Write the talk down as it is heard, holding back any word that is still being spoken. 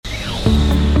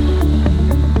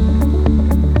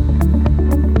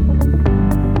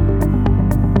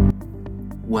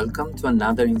Welcome to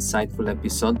another insightful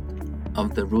episode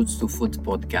of the Roots2Foods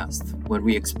Podcast, where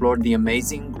we explore the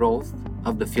amazing growth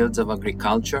of the fields of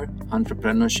agriculture,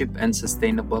 entrepreneurship, and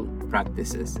sustainable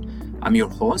practices. I'm your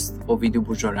host, Ovidiu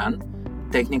Bujoran,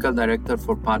 Technical Director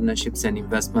for Partnerships and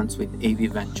Investments with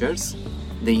AV Ventures,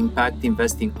 the impact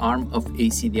investing arm of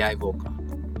ACDI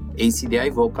VOCA. ACDI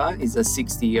VOCA is a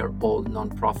 60-year-old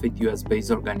nonprofit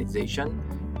US-based organization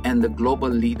and the global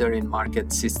leader in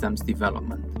market systems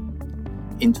development.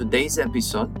 In today's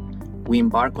episode, we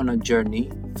embark on a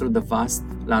journey through the vast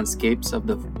landscapes of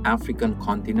the African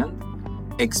continent,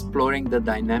 exploring the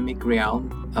dynamic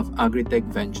realm of agri-tech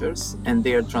ventures and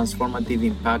their transformative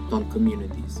impact on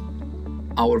communities.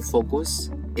 Our focus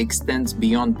extends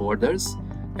beyond borders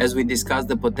as we discuss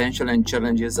the potential and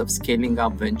challenges of scaling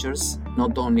up ventures,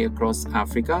 not only across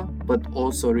Africa, but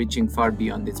also reaching far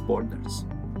beyond its borders.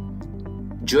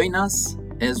 Join us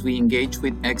as we engage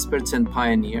with experts and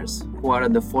pioneers who are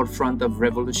at the forefront of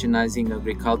revolutionizing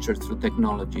agriculture through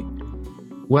technology.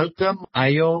 Welcome,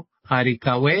 Ayo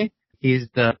Harikawe. He is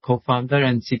the co-founder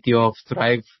and CTO of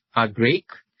Thrive Agric,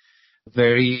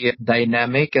 very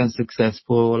dynamic and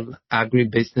successful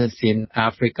agribusiness in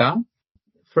Africa.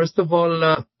 First of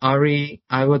all, Ari,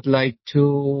 I would like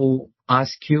to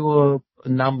ask you a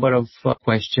number of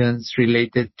questions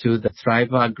related to the Thrive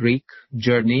Agric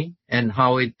journey and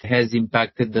how it has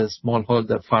impacted the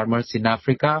smallholder farmers in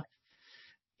Africa.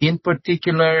 In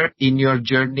particular, in your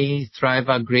journey, Thrive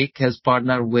Agric has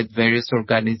partnered with various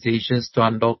organizations to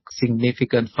unlock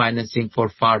significant financing for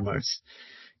farmers.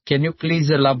 Can you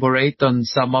please elaborate on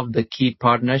some of the key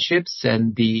partnerships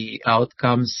and the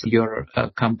outcomes your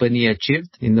company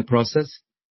achieved in the process?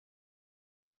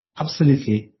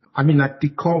 Absolutely. At the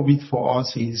core of it for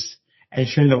us is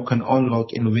ensuring that we can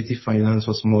unlock innovative finance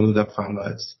for smallholder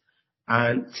farmers.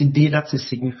 And today, that's a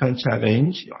significant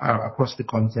challenge across the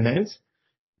continent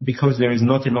because there is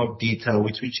not enough data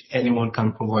with which anyone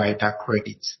can provide that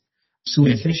credit. So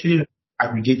we essentially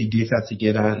aggregate the data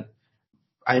together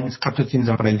and capture things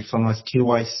like the farmer's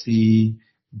KYC,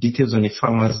 details on the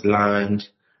farmer's land,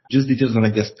 just details on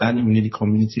their standing within the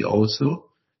community also,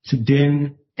 to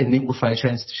then enable financial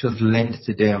institutions to lend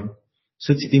to them.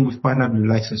 So today we've partnered with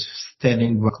likes of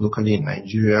Sterling Bank locally in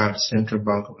Nigeria, Central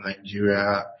Bank of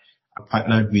Nigeria. I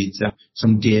partnered with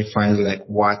some DFIs like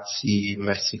WATI,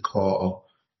 Mexico,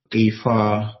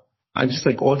 GAFA, and just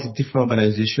like all these different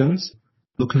organizations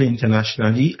locally,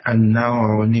 internationally, and now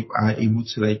are able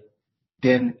to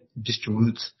then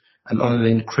distribute and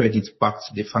lend credit back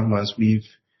to the farmers. We've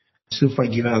so far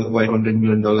given over $100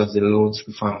 million in loans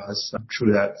to farmers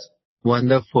through that.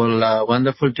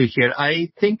 Wonderful to hear.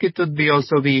 I think it would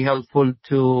also be helpful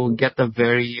to get a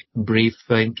very brief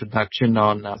introduction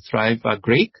on Thrive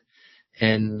Agric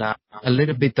and a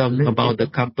little bit about the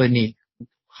company.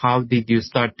 How did you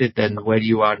start it and where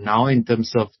you are now in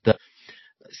terms of the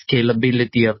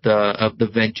scalability of the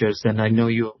ventures? And I know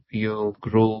you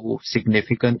grew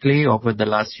significantly over the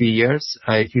last few years.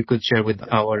 If you could share with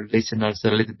our listeners a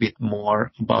little bit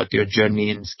more about your journey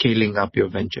in scaling up your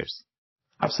ventures.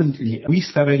 Absolutely. We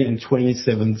started in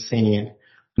 2017,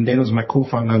 and then it was my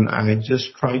co-founder and I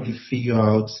just trying to figure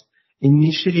out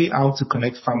initially how to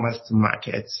connect farmers to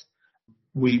markets.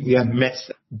 We had met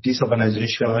this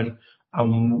organization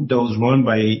that was run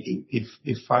by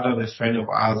a father of a friend of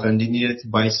ours, and they needed to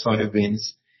buy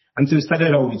soybeans. And so we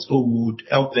started out with we would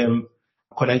help them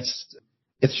connect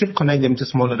them to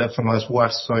smallholder farmers who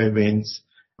have soybeans.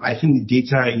 I think the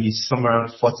data is somewhere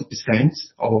around 40%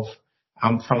 of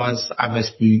farmers'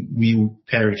 harvest will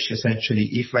perish essentially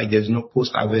if there's no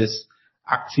post-harvest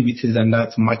activities and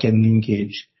that market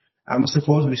linkage. So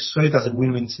for us, we saw it as a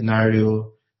win-win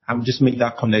scenario. Just make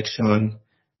that connection.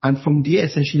 And from there,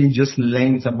 essentially just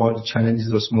learned about the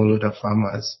challenges of smallholder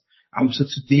farmers. So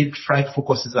today, Thrive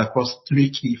focuses across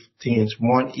three key things.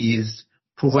 One is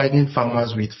providing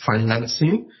farmers with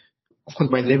financing, of course,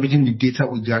 by leveraging the data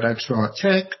we gathered through our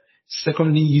tech.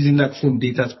 Secondly, using that same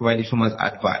data to provide the farmers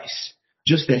advice,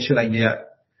 just to ensure they are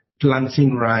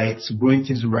planting right, growing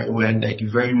things the right way, and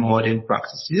very modern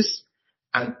practices.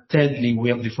 And thirdly, we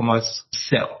have the farmers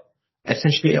sell,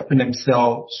 essentially helping them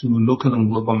sell to local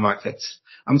and global markets.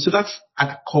 So that's at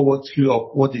the core of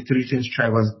what the three things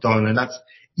Thrive has done, and that's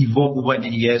evolved over the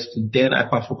years to then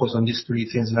hyper-focus on these three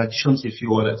things in addition to a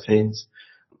few other things.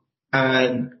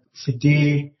 And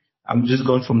today, I'm just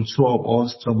going from 2 of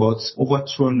us to about over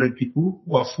 200 people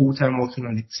who are full-time working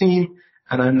on the team,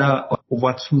 and are now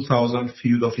over 2,000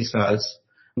 field officers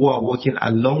who are working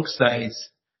alongside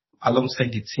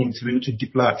the team to be able to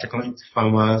deploy our technology to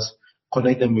farmers,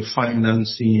 connect them with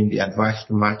financing, the advice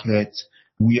to market.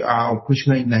 We are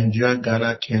operational in Nigeria,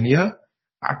 Ghana, Kenya,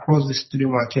 across the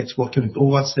student markets, working with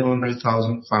over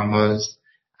 700,000 farmers,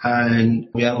 and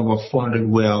we have over 400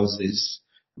 warehouses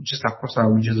just across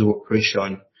our regions of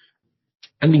operation.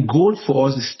 And the goal for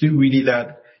us is still really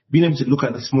that being able to look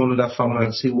at the smallholder farmer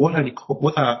and say, what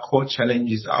are our core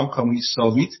challenges? How can we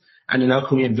solve it? And then how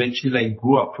can we eventually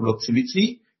grow our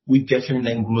productivity, which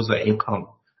definitely then grows our income.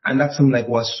 And that's something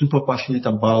we're super passionate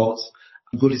about.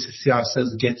 The goal is to see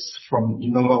ourselves get from the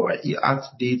number we're at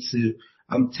today to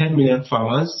 10 million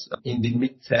farmers in the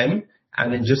midterm,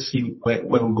 and then just see where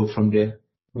we go from there.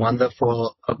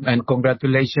 Wonderful. And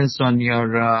congratulations on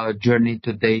your journey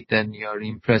to date and your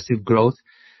impressive growth.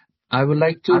 I would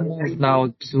like to move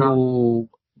now to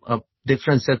a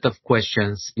different set of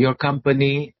questions. Your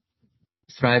company,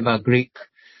 Thrive Agric,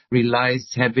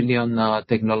 relies heavily on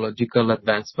technological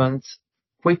advancements.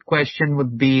 Quick question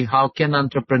would be, how can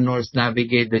entrepreneurs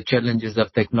navigate the challenges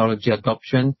of technology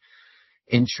adoption,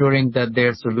 ensuring that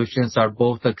their solutions are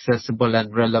both accessible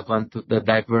and relevant to the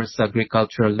diverse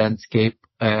agricultural landscapes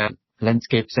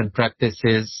and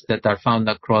practices that are found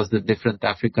across the different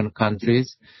African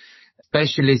countries,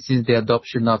 especially since the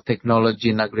adoption of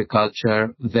technology in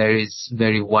agriculture varies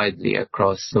very widely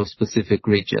across those specific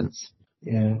regions?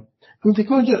 Yeah.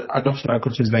 Technology adoption in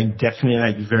agriculture is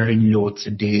definitely very low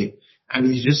today. And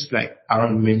it's just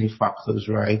around many factors,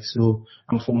 right? So,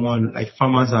 for one,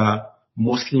 farmers are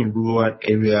mostly in rural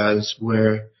areas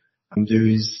where there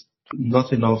is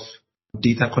not enough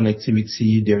data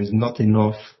connectivity, there is not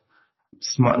enough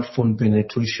smartphone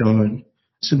penetration.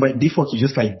 So by default, it's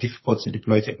just difficult to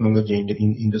deploy technology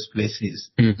in those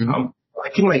places. Mm-hmm. I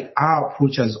think our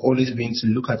approach has always been to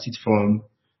look at it from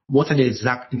what are the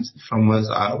exact things farmers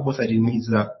are, what are the needs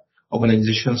that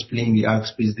organizations playing the ag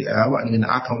space they have, and then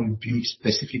how can we build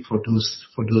specific for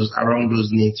those around those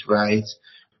needs, right?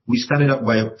 We started up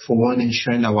by, for one,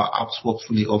 ensuring our apps work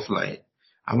fully offline.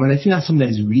 And I think that's something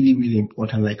that is really, really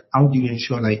important. How do you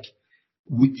ensure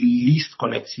with the least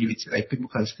connectivity, people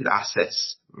can still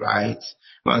access, right?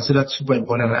 And so that's super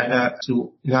important.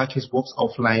 So in our case, works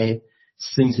offline,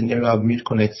 things in the area of mid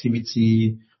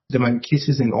connectivity. There might be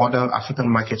cases in other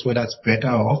African markets where that's better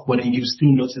off, but then you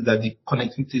still notice that the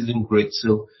connectivity isn't great.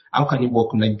 So how can it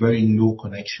work on very low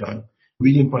connection?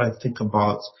 Really important to think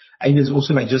about. And there's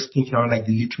also just thinking around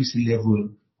the literacy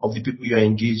level of the people you're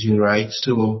engaging, right?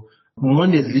 So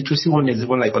one is literacy, one is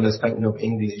even understanding of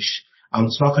English.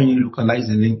 So how can you localize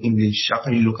the English? How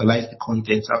can you localize the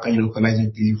content? How can you localize the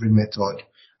delivery method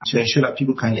to ensure that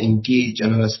people can engage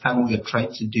and understand what you're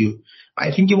trying to do?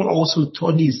 I think even also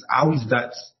third is how is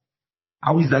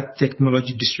that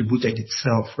technology distributed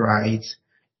itself, right?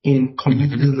 In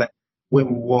communities where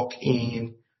we work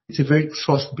in, it's a very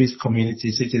trust-based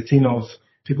community. So it's a thing of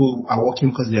people are working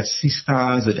because they're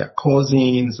sisters or their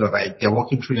cousins, or they're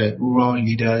working through their rural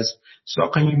leaders. So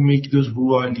how can you make those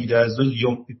rural leaders, those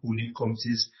young people within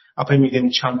communities, how can you make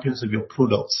them champions of your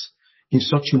products in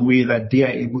such a way that they are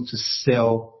able to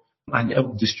sell and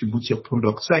help distribute your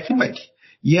products? So I feel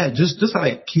just those are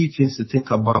key things to think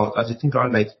about as you think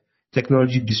around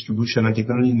technology distribution and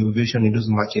technology innovation in those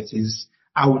markets is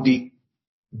how would they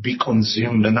be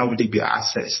consumed and how would they be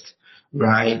accessed,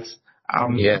 right?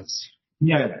 Yes.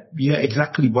 Yeah,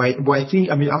 exactly. But I think,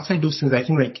 outside those things, I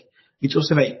think it's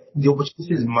also the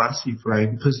opportunity is massive,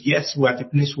 right? Because yes, we're at a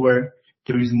place where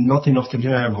there is not enough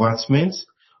technological advancement,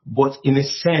 but in a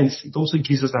sense, it also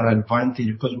gives us an advantage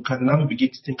because we can now begin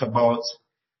to think about,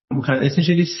 we can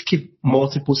essentially skip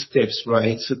multiple steps,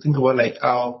 right? So think about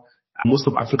how most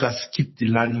of Africa skipped the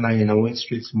landline and went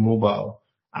straight to mobile.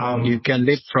 You can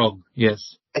leapfrog,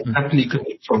 yes. Exactly,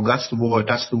 leapfrog. That's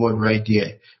the word right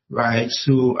there, right?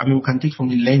 So, we can take from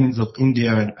the learnings of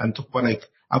India and talk about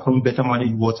how can we better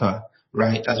manage water,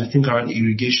 right? As we think around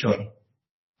irrigation.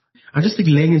 And just take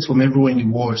learnings from everywhere in the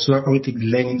world. So how can we take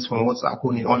learnings from what's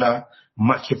happening in other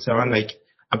markets around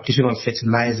application of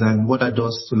fertilizer and what that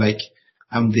does to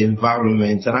the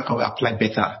environment, and how can we apply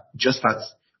better just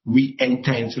as we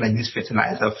enter into this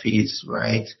fertilizer phase,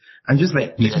 right? And just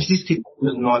let's take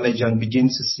the knowledge and begin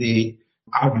to say,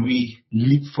 how do we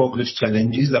leapfrog those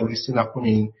challenges that we've seen happen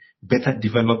in better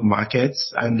developed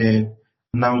markets and then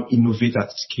now innovate at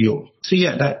scale? So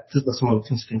those are some of the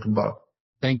things to think about.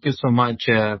 Thank you so much.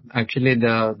 Actually,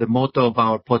 the motto of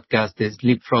our podcast is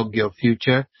leapfrog your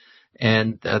future.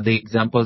 And the examples